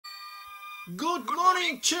Good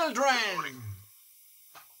morning, children!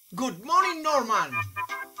 Good morning, Norman!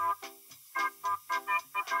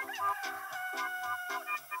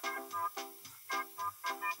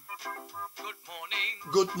 Good morning.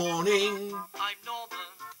 Good morning! I'm Norman.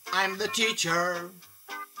 I'm the teacher.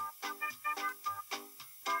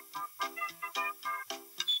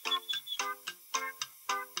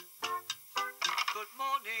 Good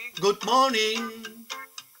morning. Good morning!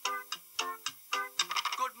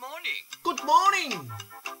 Good morning. Good morning!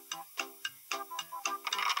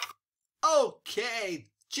 Okay,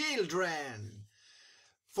 children,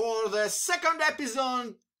 for the second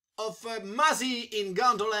episode of Muzzy in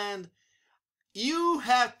Gondoland, you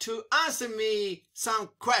have to answer me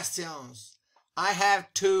some questions. I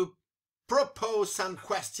have to propose some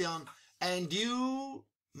question and you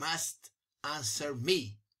must answer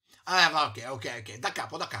me. Ok, da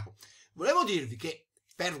capo. Volevo dirvi che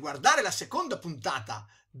per guardare la seconda puntata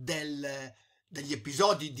degli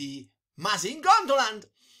episodi di Muzzy in Gondoland,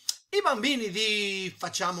 i bambini di,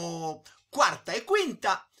 facciamo, quarta e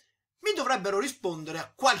quinta mi dovrebbero rispondere a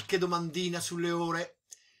qualche domandina sulle ore.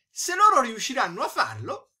 Se loro riusciranno a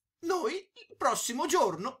farlo, noi il prossimo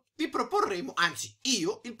giorno vi proporremo, anzi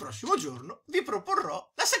io il prossimo giorno vi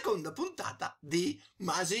proporrò la seconda puntata di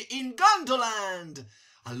Muzzy in Gondoland.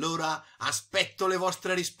 Allora aspetto le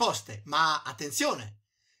vostre risposte, ma attenzione,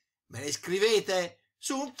 me le scrivete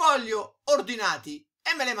su un foglio ordinati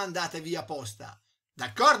e me le mandate via posta.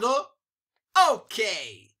 D'accordo?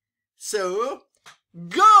 Ok, so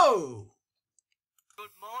go!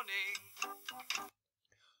 Good morning.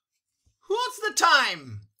 What's the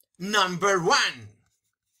time? Number 1.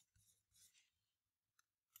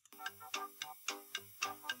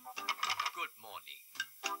 Good morning.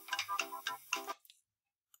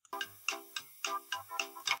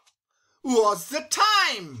 What's the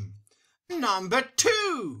time? Number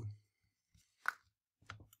 2.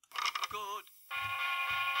 Good.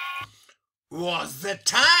 What's the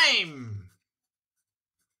time?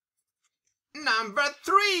 Number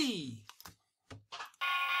 3.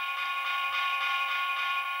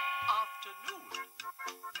 Afternoon.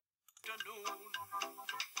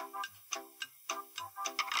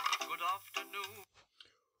 Good afternoon.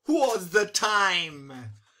 What's the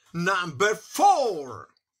time? Number 4.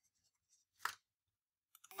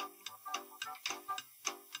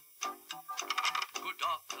 Good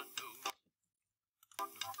afternoon.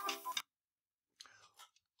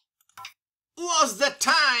 What's the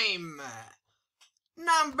time?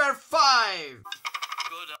 Number 5.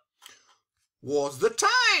 Good What's the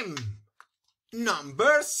time?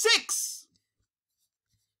 Number 6.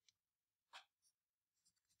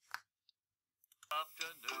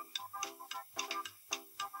 afternoon.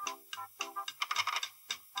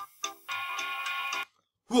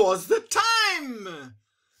 What's the time?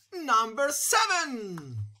 Number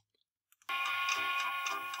 7.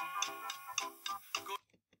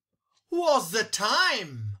 What's the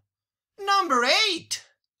time? Number 8.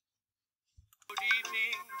 Good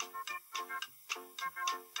evening.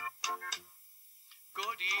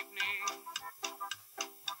 Good evening.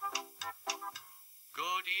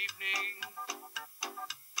 Good evening.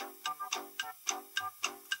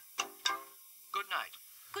 Good night.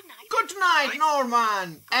 Good night. Good night,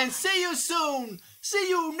 Norman, and see you soon. See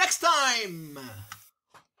you next time.